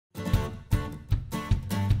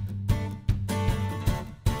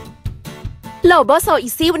LOBO So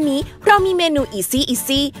Easy วันนี้เรามีเมนู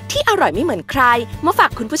Easy ที่อร่อยไม่เหมือนใครมาฝา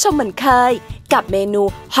กคุณผู้ชมเหมือนเคยกับเมนู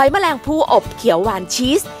หอยแมลงภู่อบเขียวหวานชี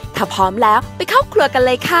สถ้าพร้อมแล้วไปเข้าครัวกันเ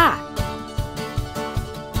ลยค่ะ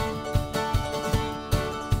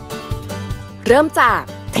เริ่มจาก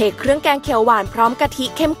เทเครื่องแกงเขียวหวานพร้อมกะทิ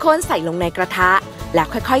เข้มข้นใส่ลงในกระทะแล้ว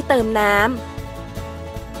ค่อยๆเติมน้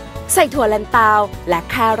ำใส่ถั่วลันเตาและ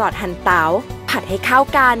แครอทหั่นเต๋าผัดให้เข้า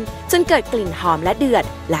กันจนเกิดกลิ่นหอมและเดือด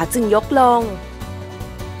แล้วจึงยกลง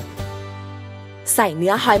ใส่เ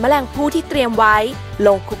นื้อหอยแมลงภู่ที่เตรียมไว้ล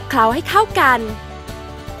งคลุกเคล้าให้เข้ากัน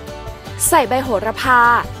ใส่ใบโหระพา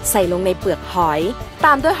ใส่ลงในเปลือกหอยต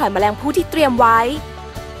ามด้วยหอยแมลงภู่ที่เตรียมไว้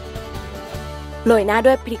โรยหน้า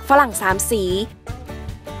ด้วยพริกฝรั่ง3สี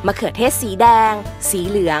มะเขือเทศสีแดงสี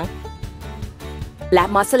เหลืองและ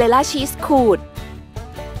มอสซาเรลล่าชีสขูด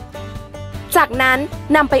จากนั้น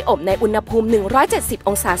นำไปอบในอุณหภูมิ170อ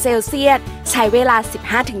งศาเซลเซียสใช้เวลา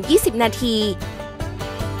 15-20 นาที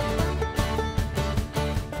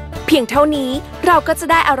เพียงเท่านี้เราก็จะ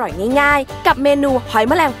ได้อร่อยง่ายๆกับเมนูหอย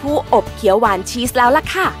แมลงภู่อบเขียวหวานชีสแล้วล่ะ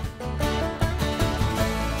ค่ะ